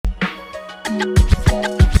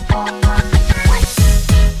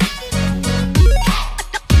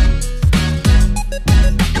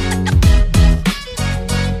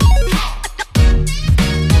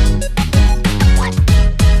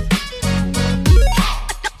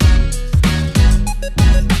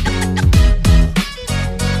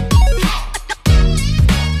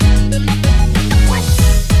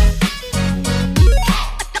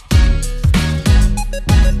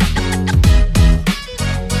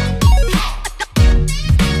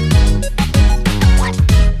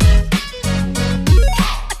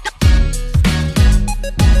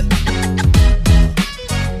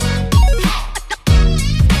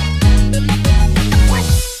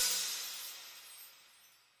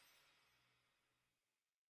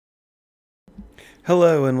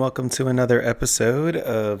Hello and welcome to another episode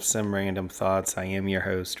of Some Random Thoughts. I am your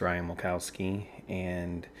host, Ryan Mulkowski,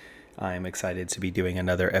 and I'm excited to be doing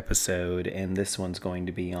another episode, and this one's going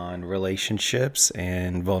to be on relationships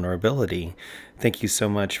and vulnerability. Thank you so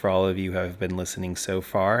much for all of you who have been listening so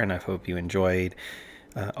far, and I hope you enjoyed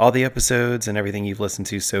all the episodes and everything you've listened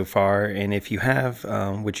to so far. And if you have,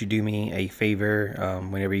 would you do me a favor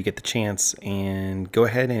whenever you get the chance and go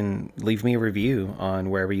ahead and leave me a review on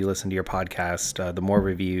wherever you listen to your podcast. The more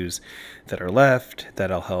reviews that are left,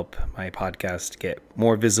 that'll help my podcast get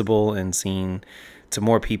more visible and seen to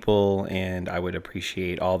more people. And I would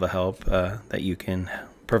appreciate all the help that you can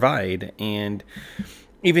provide. And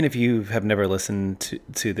even if you have never listened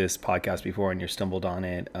to this podcast before and you're stumbled on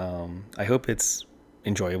it, I hope it's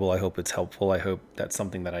enjoyable. I hope it's helpful. I hope that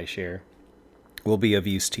something that I share will be of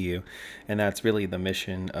use to you. And that's really the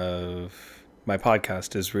mission of my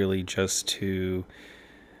podcast, is really just to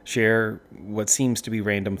share what seems to be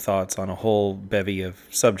random thoughts on a whole bevy of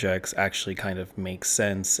subjects actually kind of make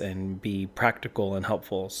sense and be practical and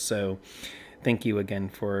helpful. So thank you again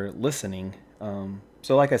for listening.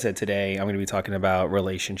 So like I said, today I'm going to be talking about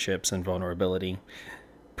relationships and vulnerability.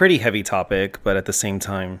 Pretty heavy topic, but at the same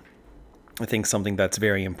time, I think something that's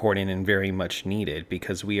very important and very much needed,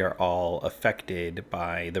 because we are all affected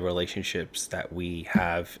by the relationships that we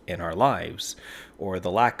have in our lives, or the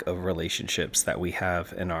lack of relationships that we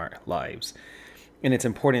have in our lives. And it's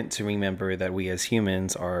important to remember that we as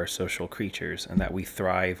humans are social creatures and that we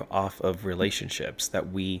thrive off of relationships,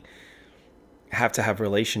 that we have to have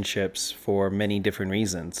relationships for many different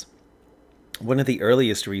reasons. One of the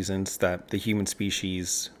earliest reasons that the human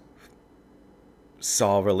species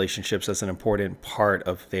saw relationships as an important part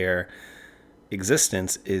of their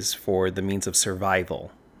existence is for the means of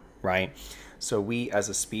survival, right? So we as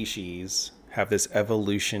a species have this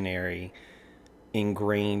evolutionary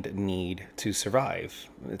ingrained need to survive.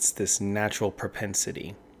 It's this natural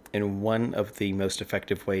propensity. And one of the most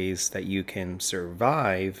effective ways that you can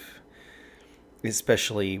survive,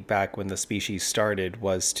 especially back when the species started,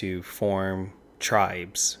 was to form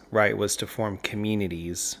tribes, right? Was to form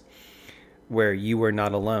communities where you were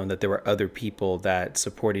not alone, that there were other people that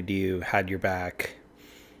supported you, had your back.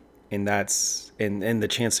 And that's and the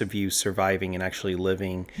chance of you surviving and actually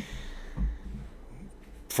living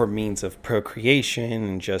for means of procreation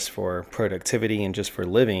and just for productivity and just for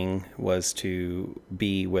living was to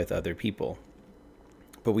be with other people.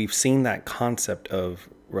 But we've seen that concept of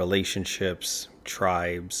relationships,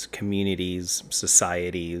 tribes, communities,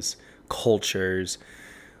 societies, cultures.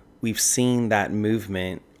 We've seen that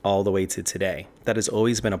movement all the way to today. That has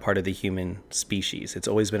always been a part of the human species. It's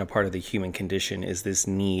always been a part of the human condition, is this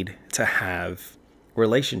need to have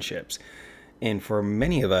relationships. And for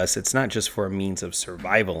many of us, it's not just for a means of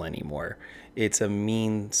survival anymore. It's a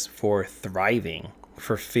means for thriving,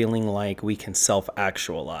 for feeling like we can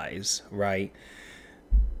self-actualize, right?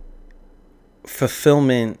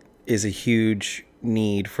 Fulfillment is a huge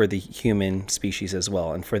need for the human species as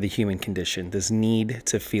well, and for the human condition. This need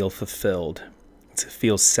to feel fulfilled, to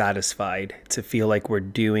feel satisfied, to feel like we're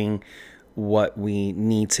doing what we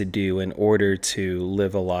need to do in order to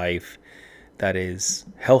live a life that is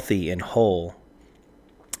healthy and whole.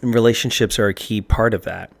 And relationships are a key part of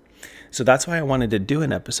that. So that's why I wanted to do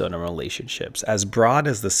an episode on relationships. As broad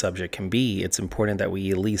as the subject can be, it's important that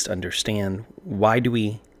we at least understand, why do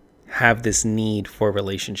we have this need for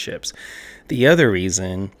relationships? The other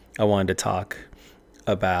reason I wanted to talk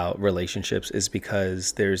about relationships is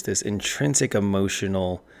because there's this intrinsic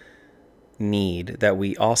emotional need that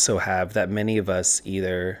we also have, that many of us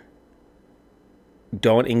either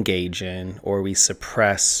don't engage in, or we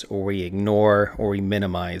suppress, or we ignore, or we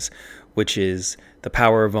minimize, which is the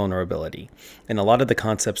power of vulnerability. And a lot of the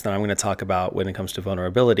concepts that I'm going to talk about when it comes to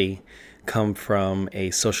vulnerability come from a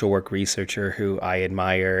social work researcher who I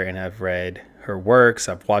admire and I've read her works,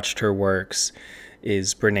 I've watched her works,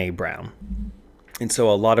 is Brené Brown. And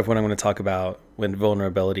so a lot of what I'm going to talk about with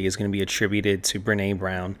vulnerability is going to be attributed to Brene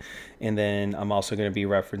Brown. And then I'm also going to be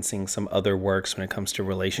referencing some other works when it comes to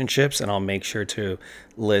relationships. And I'll make sure to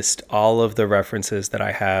list all of the references that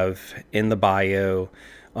I have in the bio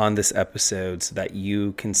on this episode so that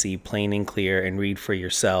you can see plain and clear and read for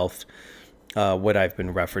yourself what I've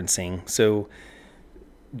been referencing. So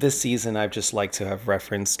this season, I've just like to have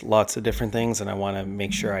referenced lots of different things, and I want to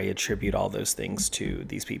make sure I attribute all those things to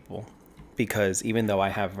these people. Because even though I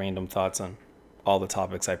have random thoughts on all the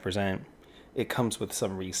topics I present, it comes with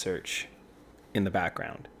some research in the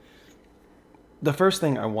background. The first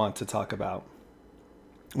thing I want to talk about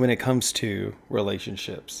when it comes to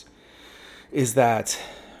relationships is that,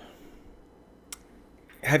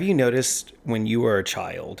 have you noticed when you were a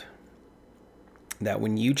child that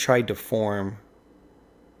when you tried to form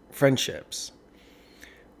friendships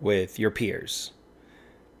with your peers,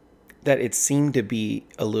 that it seemed to be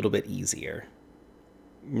a little bit easier?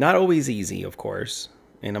 Not always easy, of course.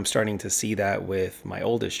 And I'm starting to see that with my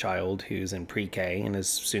oldest child, who's in pre-K and is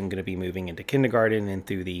soon going to be moving into kindergarten and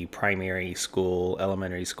through the primary school,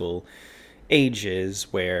 elementary school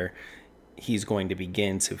ages, where he's going to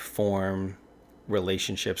begin to form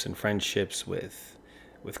relationships and friendships with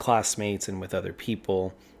classmates and with other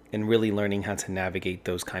people, and really learning how to navigate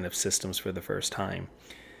those kind of systems for the first time.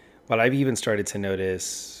 But I've even started to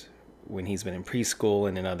notice when he's been in preschool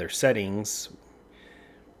and in other settings,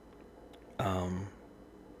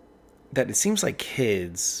 that it seems like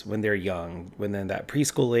kids, when they're young, when they're that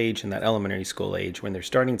preschool age and that elementary school age, when they're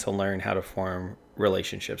starting to learn how to form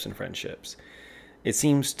relationships and friendships, it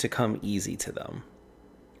seems to come easy to them.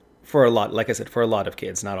 For a lot, like I said, for a lot of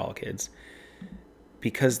kids, not all kids.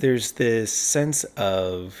 Because there's this sense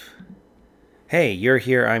of, hey, you're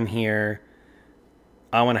here, I'm here.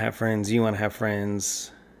 I want to have friends, you want to have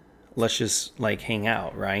friends. Let's just like hang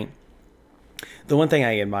out, right? The one thing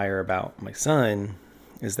I admire about my son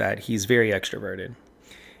is that he's very extroverted.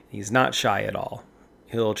 He's not shy at all.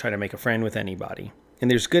 He'll try to make a friend with anybody. And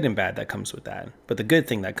there's good and bad that comes with that. But the good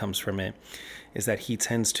thing that comes from it is that he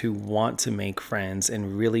tends to want to make friends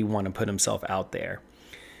and really want to put himself out there,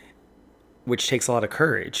 which takes a lot of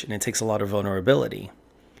courage and it takes a lot of vulnerability.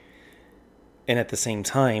 And at the same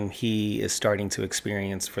time, he is starting to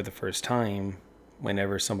experience for the first time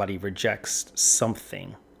whenever somebody rejects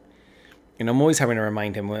something. And I'm always having to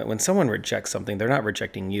remind him, when someone rejects something, they're not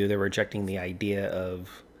rejecting you, they're rejecting the idea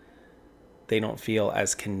of they don't feel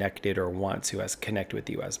as connected or want to as connect with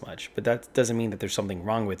you as much. But that doesn't mean that there's something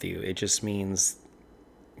wrong with you. It just means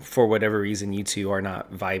for whatever reason, you two are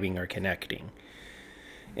not vibing or connecting.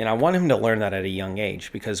 And I want him to learn that at a young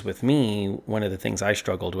age, because with me, one of the things I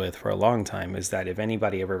struggled with for a long time is that if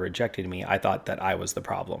anybody ever rejected me, I thought that I was the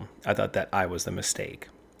problem. I thought that I was the mistake.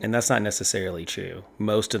 And that's not necessarily true.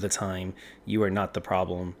 Most of the time, you are not the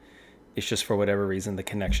problem. It's just for whatever reason, the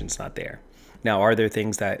connection's not there. Now, are there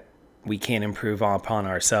things that we can improve upon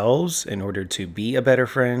ourselves in order to be a better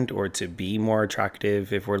friend or to be more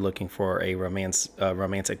attractive if we're looking for a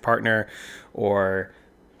romantic partner, or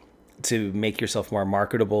to make yourself more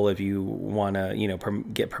marketable if you want to,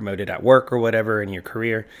 get promoted at work or whatever in your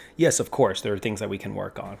career? Yes, of course, there are things that we can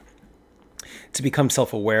work on. To become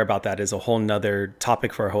self-aware about that is a whole nother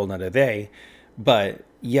topic for a whole nother day. But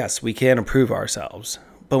yes, we can improve ourselves.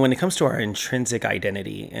 But when it comes to our intrinsic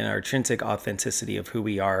identity and our intrinsic authenticity of who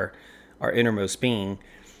we are, our innermost being,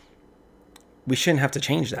 we shouldn't have to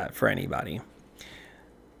change that for anybody.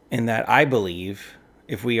 And that, I believe,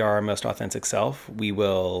 if we are our most authentic self, we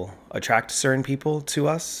will attract certain people to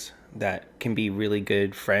us that can be really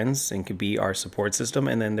good friends and can be our support system.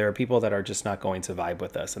 And then there are people that are just not going to vibe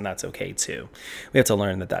with us, and that's okay too. We have to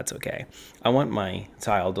learn that that's okay. I want my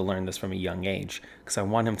child to learn this from a young age, because I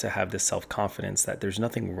want him to have this self-confidence that there's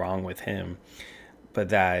nothing wrong with him, but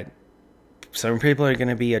that some people are going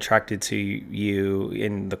to be attracted to you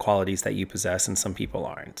in the qualities that you possess, and some people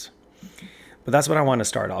aren't. But that's what I want to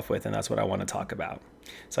start off with, and that's what I want to talk about.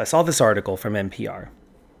 So I saw this article from NPR.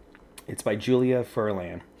 It's by Julia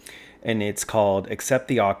Furlan, and it's called "Accept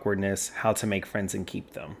the Awkwardness: How to Make Friends and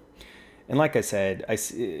Keep Them." And like I said,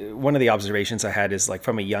 one of the observations I had is, like,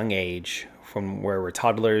 from a young age, from where we're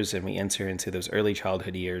toddlers and we enter into those early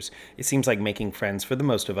childhood years, it seems like making friends, for the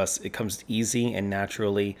most of us, it comes easy and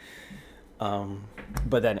naturally.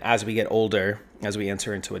 But then as we get older, as we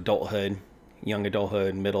enter into adulthood, young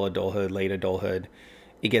adulthood, middle adulthood, late adulthood,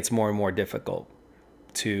 it gets more and more difficult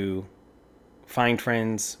to find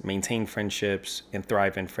friends, maintain friendships, and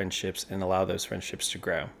thrive in friendships, and allow those friendships to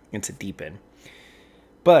grow and to deepen.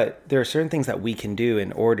 But there are certain things that we can do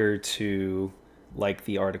in order to, like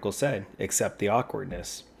the article said, accept the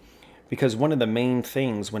awkwardness. Because one of the main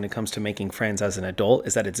things when it comes to making friends as an adult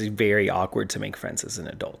is that it's very awkward to make friends as an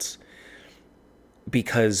adult,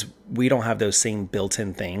 because we don't have those same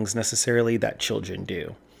built-in things necessarily that children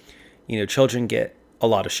do. Children get a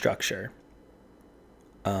lot of structure.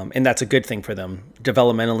 And that's a good thing for them.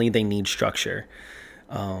 Developmentally, they need structure.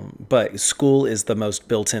 But school is the most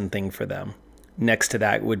built-in thing for them. Next to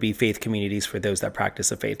that would be faith communities for those that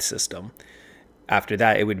practice a faith system. After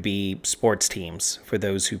that, it would be sports teams for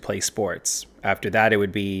those who play sports. After that, it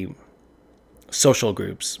would be social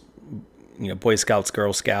groups, Boy Scouts,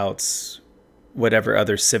 Girl Scouts, whatever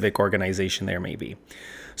other civic organization there may be.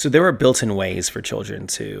 So there are built-in ways for children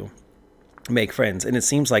to make friends. And it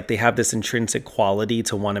seems like they have this intrinsic quality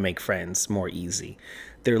to want to make friends more easy.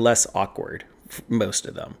 They're less awkward, most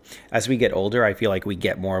of them. As we get older, I feel like we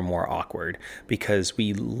get more and more awkward because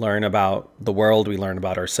we learn about the world, we learn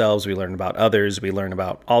about ourselves, we learn about others, we learn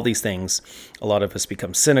about all these things. A lot of us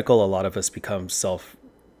become cynical, a lot of us become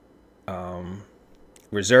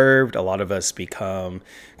reserved, a lot of us become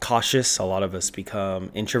cautious, a lot of us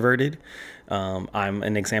become introverted. I'm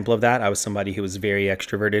an example of that. I was somebody who was very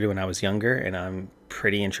extroverted when I was younger, and I'm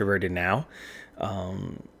pretty introverted now.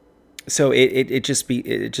 So it just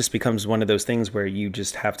becomes one of those things where you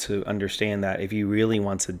just have to understand that if you really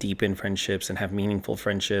want to deepen friendships and have meaningful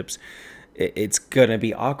friendships, it's going to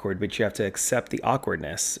be awkward, but you have to accept the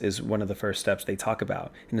awkwardness is one of the first steps they talk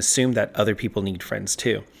about, and assume that other people need friends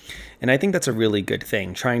too. And I think that's a really good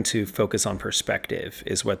thing. Trying to focus on perspective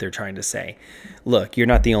is what they're trying to say. Look, you're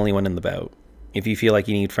not the only one in the boat. If you feel like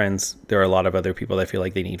you need friends, there are a lot of other people that feel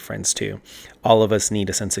like they need friends too. All of us need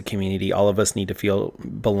a sense of community. All of us need to feel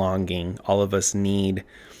belonging. All of us need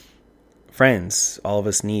friends. All of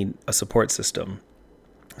us need a support system.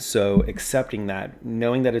 So accepting that,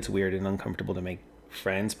 knowing that it's weird and uncomfortable to make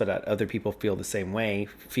friends, but that other people feel the same way,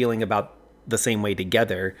 feeling about the same way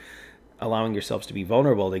together, allowing yourselves to be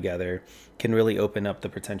vulnerable together, can really open up the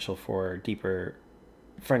potential for deeper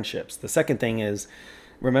friendships. The second thing is,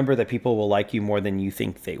 remember that people will like you more than you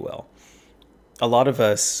think they will. A lot of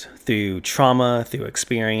us, through trauma, through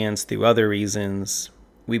experience, through other reasons,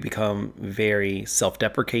 we become very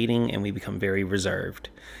self-deprecating and we become very reserved.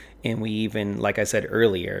 And we even, like I said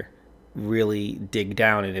earlier, really dig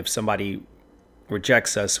down. And if somebody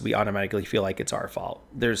rejects us, we automatically feel like it's our fault.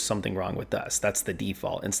 There's something wrong with us. That's the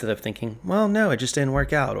default. Instead of thinking, well, no, it just didn't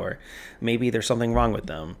work out. Or maybe there's something wrong with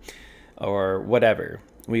them or whatever.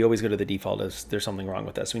 We always go to the default as there's something wrong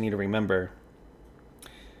with us. We need to remember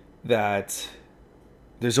that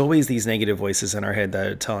there's always these negative voices in our head that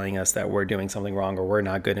are telling us that we're doing something wrong or we're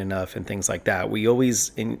not good enough and things like that. We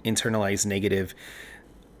always internalize negative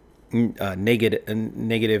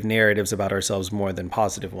narratives about ourselves more than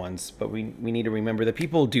positive ones. But we need to remember that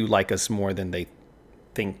people do like us more than they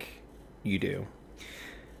think you do.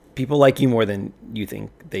 People like you more than you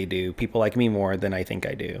think they do. People like me more than I think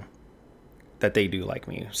I do. That they do like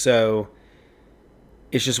me. So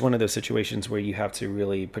it's just one of those situations where you have to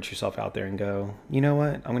really put yourself out there and go, you know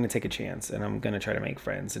what? I'm going to take a chance and I'm going to try to make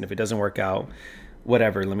friends. And if it doesn't work out,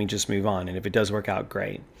 whatever, let me just move on. And if it does work out,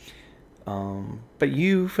 great. But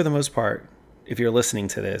you, for the most part, if you're listening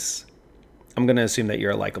to this, I'm going to assume that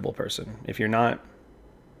you're a likable person. If you're not,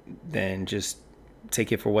 then just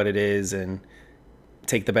take it for what it is and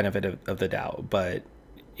take the benefit of the doubt. But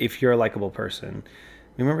if you're a likable person,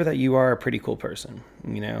 remember that you are a pretty cool person,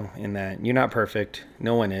 and that you're not perfect.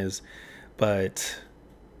 No one is, but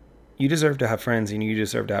you deserve to have friends and you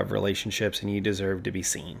deserve to have relationships and you deserve to be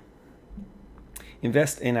seen.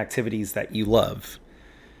 Invest in activities that you love.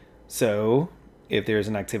 So if there's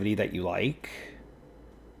an activity that you like,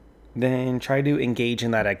 then try to engage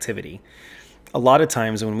in that activity. A lot of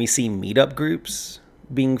times when we see meetup groups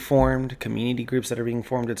being formed, community groups that are being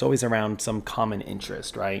formed, it's always around some common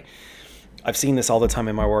interest, right? I've seen this all the time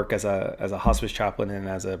in my work as a hospice chaplain and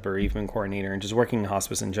as a bereavement coordinator, and just working in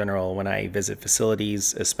hospice in general. When I visit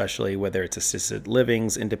facilities, especially whether it's assisted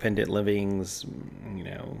livings, independent livings,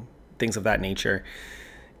 things of that nature,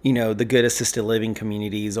 the good assisted living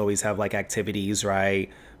communities always have like activities, right,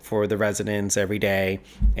 for the residents every day.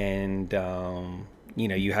 And,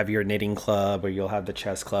 you have your knitting club, or you'll have the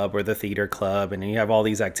chess club or the theater club, and then you have all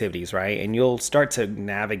these activities, right? And you'll start to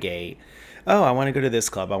navigate, oh, I want to go to this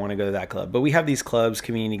club, I want to go to that club. But we have these clubs,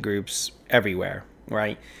 community groups everywhere,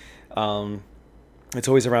 right? It's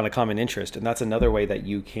always around a common interest. And that's another way that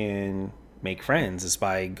you can make friends, is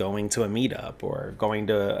by going to a meetup or going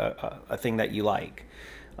to a thing that you like.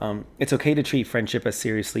 It's okay to treat friendship as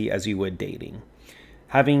seriously as you would dating.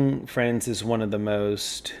 Having friends is one of the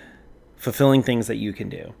most fulfilling things that you can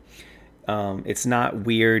do. It's not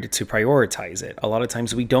weird to prioritize it. A lot of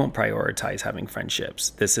times we don't prioritize having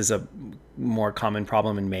friendships. This is a more common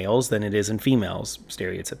problem in males than it is in females,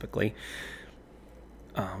 stereotypically.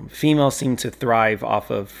 Females seem to thrive off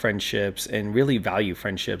of friendships and really value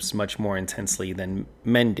friendships much more intensely than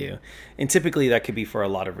men do. And typically that could be for a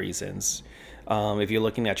lot of reasons. If you're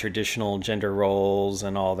looking at traditional gender roles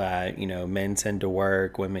and all that, men tend to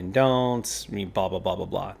work, women don't, blah, blah, blah, blah,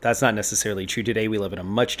 blah. That's not necessarily true today. We live in a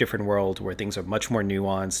much different world where things are much more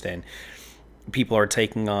nuanced and people are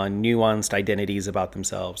taking on nuanced identities about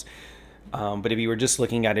themselves. But if you were just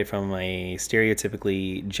looking at it from a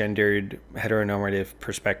stereotypically gendered, heteronormative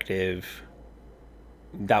perspective,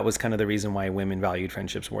 that was kind of the reason why women valued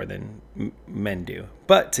friendships more than men do.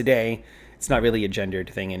 But today, it's not really a gendered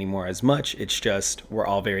thing anymore as much. It's just we're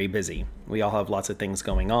all very busy. We all have lots of things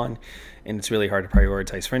going on, and it's really hard to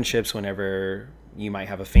prioritize friendships whenever you might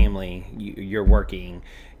have a family, you're working,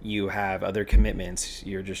 you have other commitments,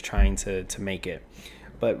 you're just trying to make it.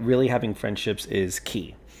 But really having friendships is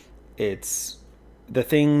key. It's the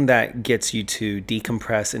thing that gets you to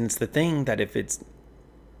decompress, and it's the thing that if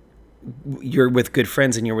you're with good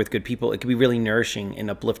friends and you're with good people, it can be really nourishing and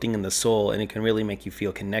uplifting in the soul, and it can really make you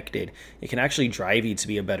feel connected. It can actually drive you to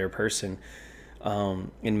be a better person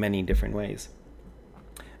in many different ways.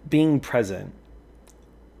 Being present.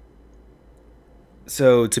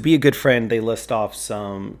 So to be a good friend, they list off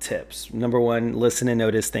some tips. Number one, listen and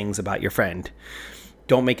notice things about your friend.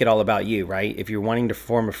 Don't make it all about you, right? If you're wanting to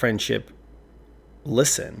form a friendship,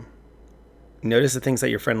 listen. Notice the things that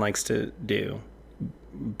your friend likes to do.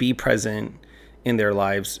 Be present in their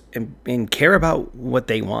lives and care about what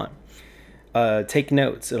they want. Take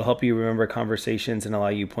notes. It'll help you remember conversations and allow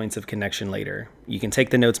you points of connection later. You can take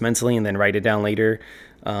the notes mentally and then write it down later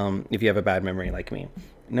if you have a bad memory like me.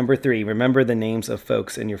 Number 3, remember the names of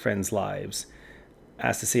folks in your friends' lives.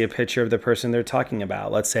 Ask to see a picture of the person they're talking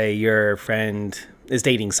about. Let's say your friend is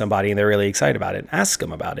dating somebody and they're really excited about it. Ask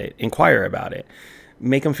them about it. Inquire about it.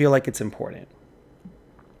 Make them feel like it's important.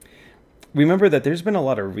 Remember that there's been a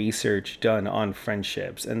lot of research done on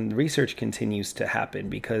friendships, and research continues to happen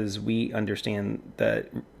because we understand that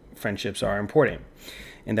friendships are important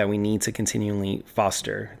and that we need to continually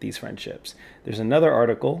foster these friendships. There's another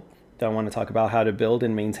article that I want to talk about how to build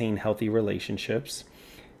and maintain healthy relationships.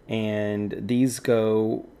 And these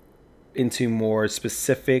go into more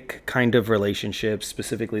specific kind of relationships,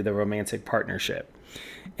 specifically the romantic partnership.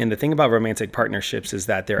 And the thing about romantic partnerships is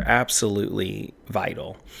that they're absolutely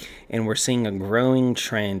vital. And we're seeing a growing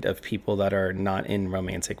trend of people that are not in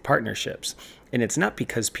romantic partnerships. And it's not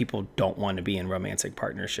because people don't want to be in romantic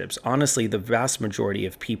partnerships. Honestly, the vast majority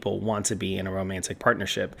of people want to be in a romantic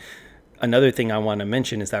partnership. Another thing I want to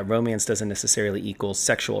mention is that romance doesn't necessarily equal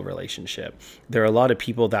sexual relationship. There are a lot of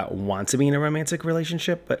people that want to be in a romantic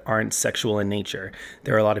relationship but aren't sexual in nature.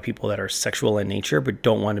 There are a lot of people that are sexual in nature but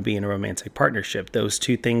don't want to be in a romantic partnership. Those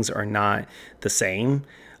two things are not the same,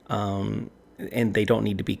 and they don't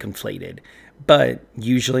need to be conflated. But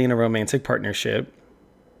usually in a romantic partnership,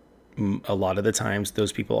 a lot of the times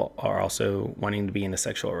those people are also wanting to be in a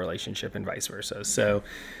sexual relationship and vice versa. So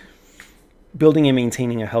building and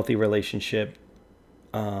maintaining a healthy relationship,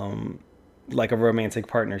 like a romantic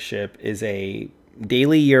partnership, is a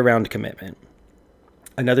daily year-round commitment.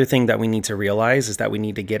 Another thing that we need to realize is that we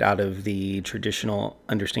need to get out of the traditional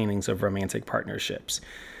understandings of romantic partnerships.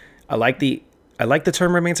 I like the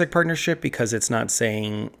term romantic partnership because it's not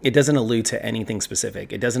saying, it doesn't allude to anything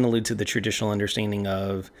specific. It doesn't allude to the traditional understanding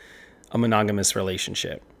of a monogamous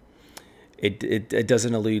relationship. It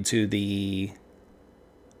doesn't allude to the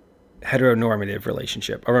heteronormative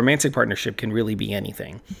relationship. A romantic partnership can really be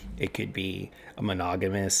anything. It could be a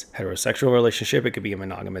monogamous heterosexual relationship. It could be a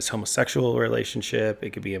monogamous homosexual relationship. It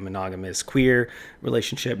could be a monogamous queer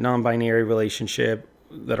relationship, non-binary relationship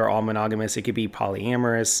that are all monogamous. It could be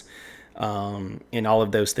polyamorous, in all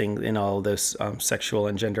of those things, in all of those sexual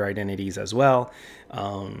and gender identities as well.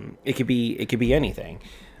 It could be anything.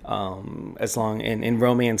 As long, and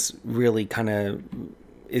romance really kind of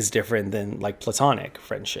is different than like platonic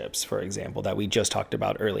friendships, for example, that we just talked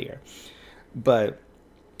about earlier. But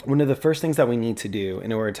one of the first things that we need to do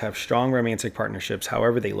in order to have strong romantic partnerships,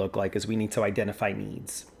 however they look like, is we need to identify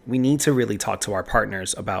needs. We need to really talk to our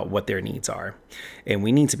partners about what their needs are. And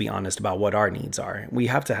we need to be honest about what our needs are. We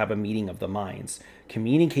have to have a meeting of the minds.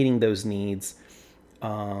 Communicating those needs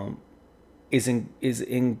is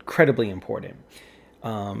incredibly important.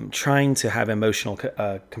 Trying to have emotional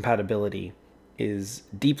compatibility is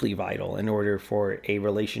deeply vital in order for a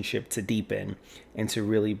relationship to deepen and to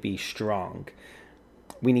really be strong.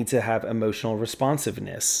 We need to have emotional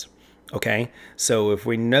responsiveness. Okay. So if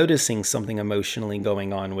we're noticing something emotionally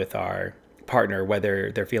going on with our partner,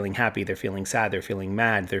 whether they're feeling happy, they're feeling sad, they're feeling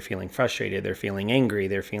mad, they're feeling frustrated, they're feeling angry,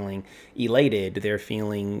 they're feeling elated, they're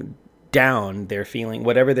feeling down, they're feeling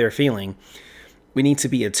whatever they're feeling, we need to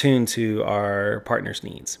be attuned to our partner's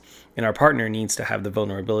needs. And our partner needs to have the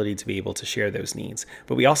vulnerability to be able to share those needs.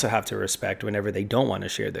 But we also have to respect whenever they don't want to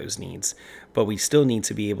share those needs. But we still need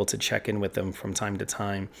to be able to check in with them from time to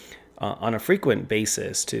time on a frequent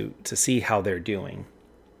basis to see how they're doing.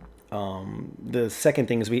 The second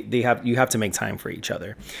thing is you have to make time for each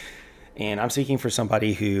other. And I'm speaking for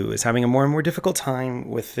somebody who is having a more and more difficult time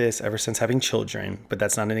with this ever since having children, but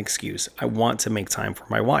that's not an excuse. I want to make time for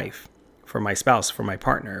my wife, for my spouse, for my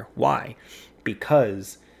partner. Why?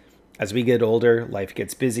 Because as we get older, life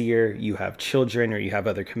gets busier, you have children or you have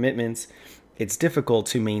other commitments. It's difficult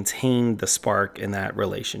to maintain the spark in that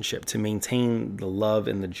relationship, to maintain the love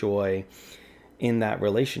and the joy in that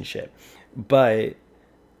relationship. But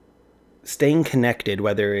staying connected,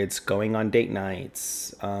 whether it's going on date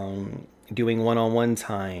nights, doing one-on-one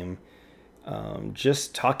time,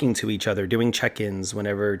 just talking to each other, doing check-ins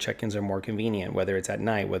whenever check-ins are more convenient, whether it's at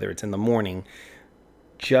night, whether it's in the morning,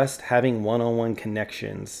 just having one-on-one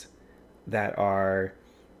connections that are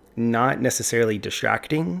not necessarily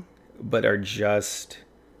distracting, but are just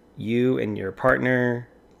you and your partner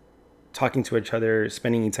talking to each other,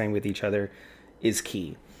 spending time with each other is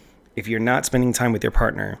key. If you're not spending time with your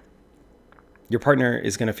partner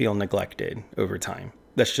is going to feel neglected over time.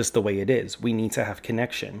 That's just the way it is. We need to have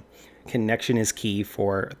connection. Connection is key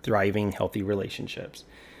for thriving, healthy relationships.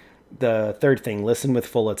 The third thing, listen with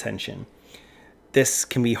full attention. This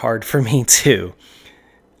can be hard for me too.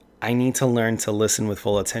 I need to learn to listen with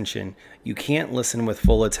full attention. You can't listen with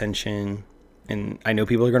full attention, and I know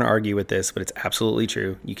people are going to argue with this, but it's absolutely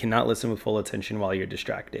true. You cannot listen with full attention while you're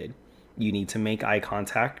distracted. You need to make eye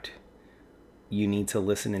contact. You need to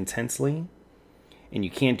listen intensely. And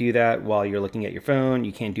you can't do that while you're looking at your phone.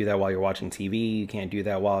 You can't do that while you're watching TV. You can't do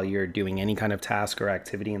that while you're doing any kind of task or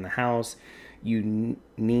activity in the house. You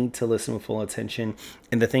need to listen with full attention.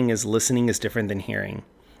 And the thing is, listening is different than hearing.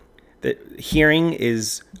 The hearing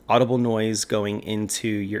is audible noise going into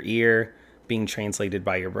your ear, being translated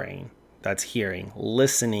by your brain. That's hearing.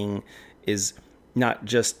 Listening is not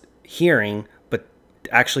just hearing, but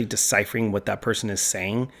actually deciphering what that person is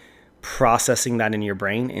saying, processing that in your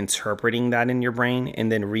brain, interpreting that in your brain,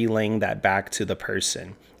 and then relaying that back to the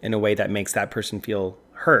person in a way that makes that person feel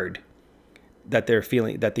heard, that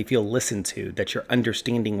they feel listened to, that you're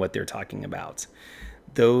understanding what they're talking about.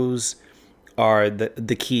 Those are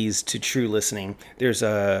the keys to true listening. There's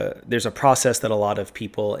a process that a lot of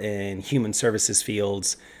people in human services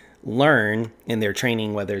fields learn in their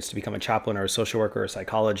training, whether it's to become a chaplain or a social worker or a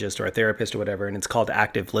psychologist or a therapist or whatever, and it's called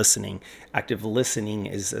active listening. Active listening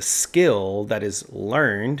is a skill that is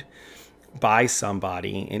learned by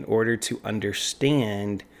somebody in order to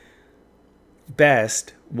understand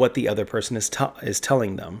best what the other person is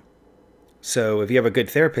telling them. So if you have a good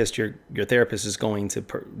therapist, your therapist is going to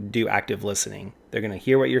do active listening. They're going to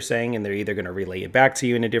hear what you're saying, and they're either going to relay it back to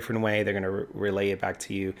you in a different way. They're going to relay it back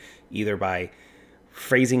to you either by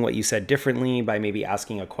phrasing what you said differently, by maybe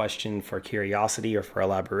asking a question for curiosity or for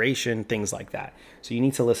elaboration, things like that. So you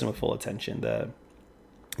need to listen with full attention. The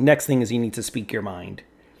next thing is you need to speak your mind.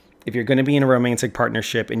 If you're going to be in a romantic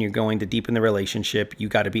partnership and you're going to deepen the relationship, you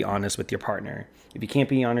got to be honest with your partner. If you can't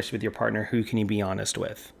be honest with your partner, who can you be honest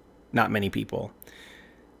with? Not many people.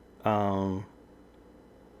 You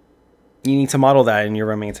need to model that in your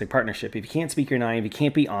romantic partnership. If you can't speak your mind, if you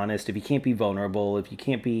can't be honest, if you can't be vulnerable, if you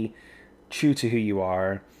can't be true to who you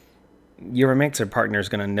are, your romantic partner is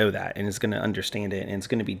going to know that and is going to understand it, and it's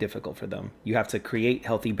going to be difficult for them. You have to create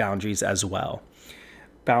healthy boundaries as well.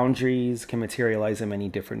 Boundaries can materialize in many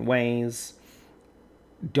different ways.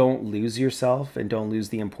 Don't lose yourself, and don't lose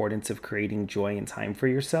the importance of creating joy and time for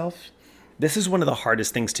yourself. This is one of the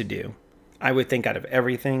hardest things to do. I would think out of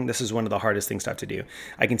everything, this is one of the hardest things to have to do.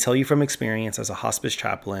 I can tell you from experience as a hospice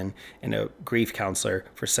chaplain and a grief counselor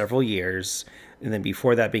for several years, and then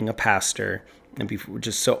before that being a pastor, and before,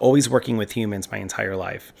 just so always working with humans my entire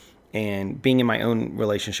life, and being in my own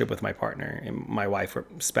relationship with my partner and my wife or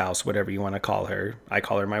spouse, whatever you want to call her. I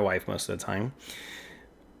call her my wife most of the time.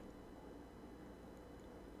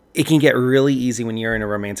 It can get really easy when you're in a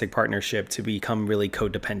romantic partnership to become really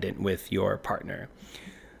codependent with your partner.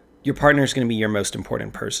 Your partner is going to be your most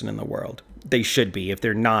important person in the world. They should be. If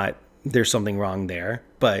they're not, there's something wrong there.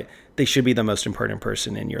 But they should be the most important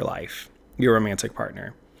person in your life, your romantic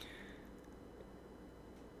partner.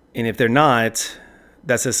 And if they're not,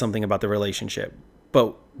 that says something about the relationship.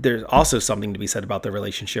 But there's also something to be said about the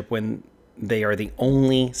relationship when they are the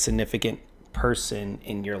only significant person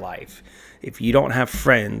in your life. If you don't have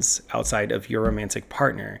friends outside of your romantic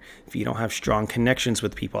partner, if you don't have strong connections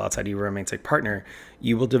with people outside of your romantic partner,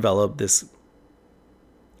 you will develop this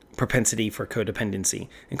propensity for codependency.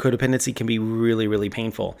 And codependency can be really, really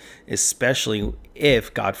painful, especially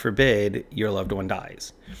if, God forbid, your loved one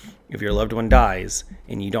dies. If your loved one dies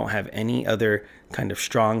and you don't have any other kind of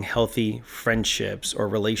strong, healthy friendships or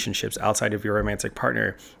relationships outside of your romantic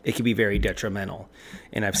partner, it can be very detrimental.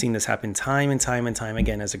 And I've seen this happen time and time and time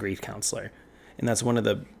again as a grief counselor. And that's one of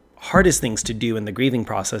the hardest things to do in the grieving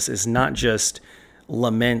process, is not just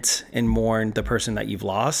lament and mourn the person that you've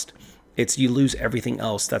lost. It's you lose everything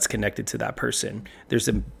else that's connected to that person. There's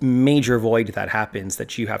a major void that happens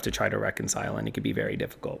that you have to try to reconcile, and it can be very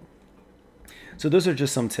difficult. So those are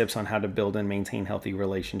just some tips on how to build and maintain healthy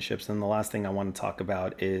relationships. And the last thing I want to talk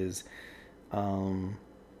about is daring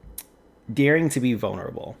to be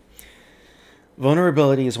vulnerable.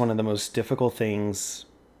 Vulnerability is one of the most difficult things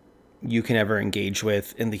you can ever engage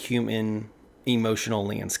with in the human emotional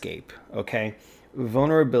landscape, okay?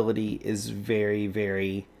 Vulnerability is very,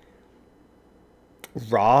 very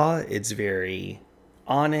raw. It's very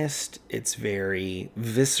honest. It's very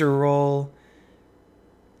visceral.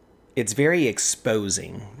 It's very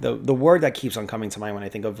exposing. The word that keeps on coming to mind when I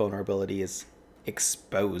think of vulnerability is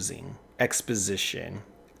exposing, exposition,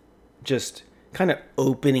 just kind of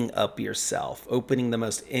opening up yourself, opening the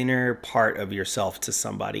most inner part of yourself to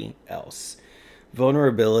somebody else.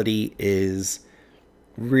 Vulnerability is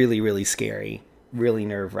really, really scary, really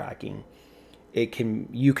nerve-wracking.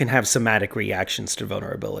 You can have somatic reactions to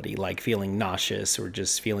vulnerability, like feeling nauseous or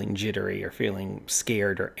just feeling jittery or feeling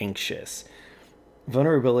scared or anxious.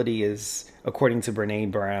 Vulnerability is, according to Brené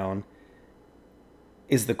Brown,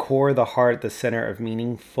 is the core, the heart, the center of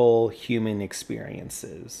meaningful human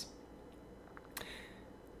experiences.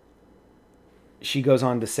 She goes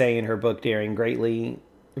on to say in her book, Daring Greatly,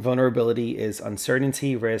 vulnerability is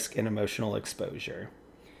uncertainty, risk, and emotional exposure.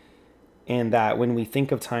 And that when we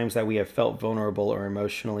think of times that we have felt vulnerable or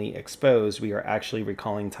emotionally exposed, we are actually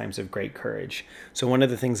recalling times of great courage. So one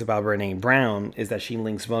of the things about Brené Brown is that she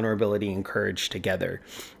links vulnerability and courage together.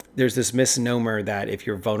 There's this misnomer that if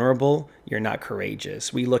you're vulnerable, you're not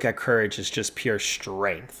courageous. We look at courage as just pure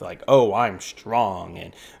strength, like, oh, I'm strong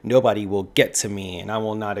and nobody will get to me and I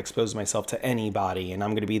will not expose myself to anybody. And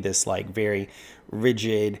I'm going to be this like very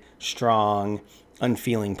rigid, strong,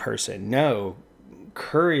 unfeeling person. No.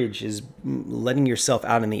 Courage is letting yourself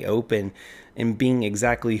out in the open and being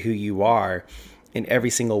exactly who you are in every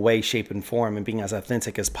single way, shape, and form, and being as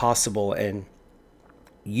authentic as possible, and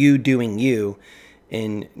you doing you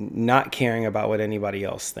and not caring about what anybody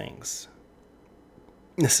else thinks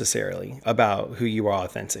necessarily about who you are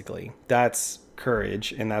authentically. That's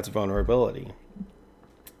courage, and that's vulnerability.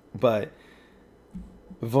 But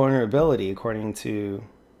vulnerability, according to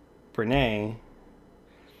Brené,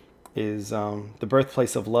 is the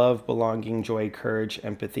birthplace of love, belonging, joy, courage,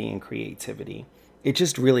 empathy, and creativity. It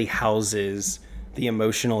just really houses the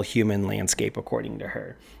emotional human landscape, according to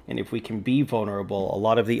her. And if we can be vulnerable, a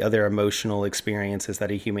lot of the other emotional experiences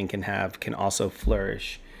that a human can have can also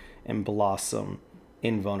flourish and blossom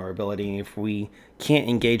in vulnerability. If we can't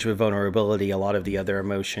engage with vulnerability, a lot of the other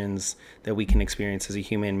emotions that we can experience as a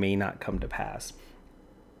human may not come to pass.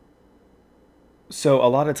 So a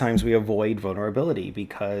lot of times we avoid vulnerability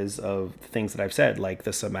because of things that I've said, like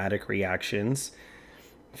the somatic reactions,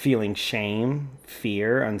 feeling shame,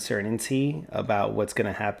 fear, uncertainty about what's going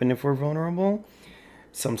to happen if we're vulnerable.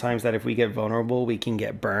 Sometimes that if we get vulnerable, we can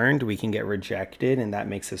get burned, we can get rejected, and that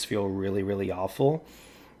makes us feel really, really awful.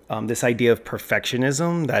 This idea of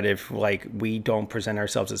perfectionism, that if like we don't present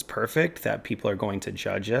ourselves as perfect, that people are going to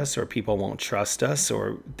judge us, or people won't trust us,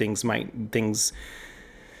 or things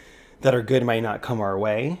that are good might not come our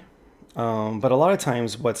way. But a lot of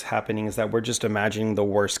times what's happening is that we're just imagining the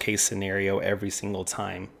worst case scenario every single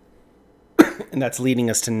time. And that's leading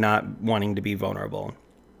us to not wanting to be vulnerable.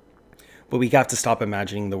 But we have to stop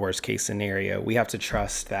imagining the worst case scenario. We have to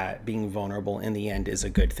trust that being vulnerable in the end is a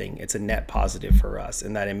good thing. It's a net positive for us,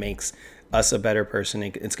 and that it makes us a better person.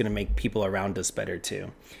 It's going to make people around us better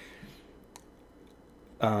too.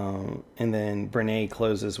 And then Brené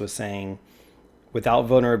closes with saying, without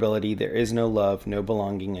vulnerability, there is no love, no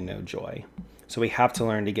belonging, and no joy. So we have to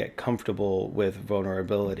learn to get comfortable with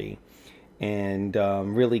vulnerability. And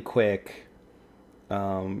really quick,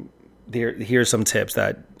 here's some tips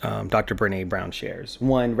that Dr. Brené Brown shares.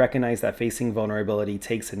 1, recognize that facing vulnerability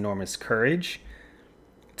takes enormous courage.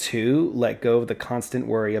 2, let go of the constant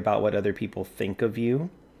worry about what other people think of you.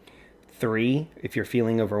 3, if you're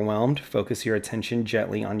feeling overwhelmed, focus your attention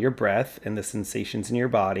gently on your breath and the sensations in your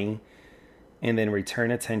body. And then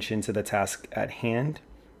return attention to the task at hand.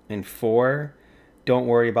 And 4, don't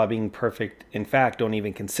worry about being perfect. In fact, don't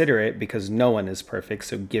even consider it, because no one is perfect.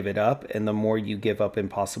 So give it up. And the more you give up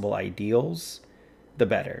impossible ideals, the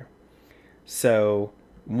better. So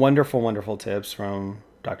wonderful, wonderful tips from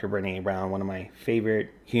Dr. Brené Brown, one of my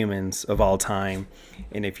favorite humans of all time.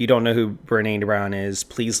 And if you don't know who Brené Brown is,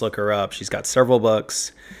 please look her up. She's got several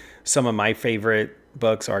books. Some of my favorite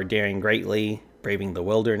books are Daring Greatly, Braving the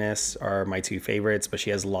Wilderness are my 2 favorites, but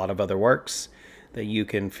she has a lot of other works that you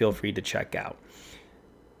can feel free to check out.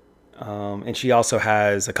 And she also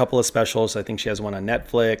has a couple of specials. I think she has one on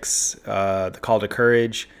Netflix, The Call to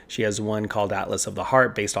Courage. She has one called Atlas of the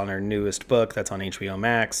Heart, based on her newest book that's on HBO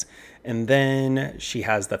Max. And then she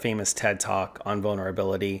has the famous TED Talk on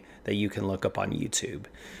vulnerability that you can look up on YouTube.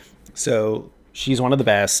 So she's one of the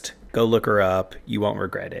best. Go look her up. You won't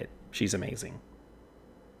regret it. She's amazing.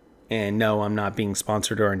 And no, I'm not being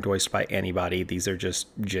sponsored or endorsed by anybody. These are just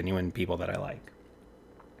genuine people that I like.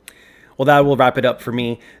 Well, that will wrap it up for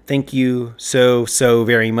me. Thank you so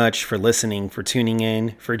very much for listening, for tuning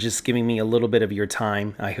in, for just giving me a little bit of your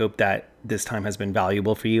time. I hope that this time has been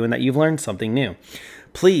valuable for you and that you've learned something new.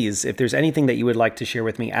 Please, if there's anything that you would like to share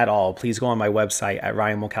with me at all, please go on my website at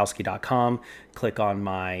ryanmolkowski.com, click on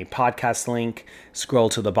my podcast link, scroll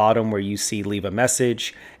to the bottom where you see leave a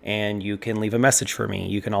message, and you can leave a message for me.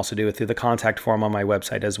 You can also do it through the contact form on my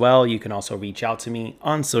website as well. You can also reach out to me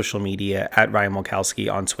on social media at Ryan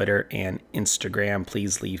Molkowski on Twitter and Instagram.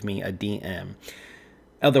 Please leave me a DM.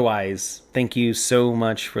 Otherwise, thank you so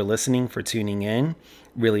much for listening, for tuning in.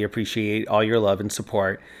 Really appreciate all your love and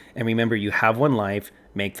support. And remember, you have one life.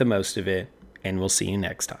 Make the most of it, and we'll see you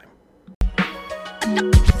next time.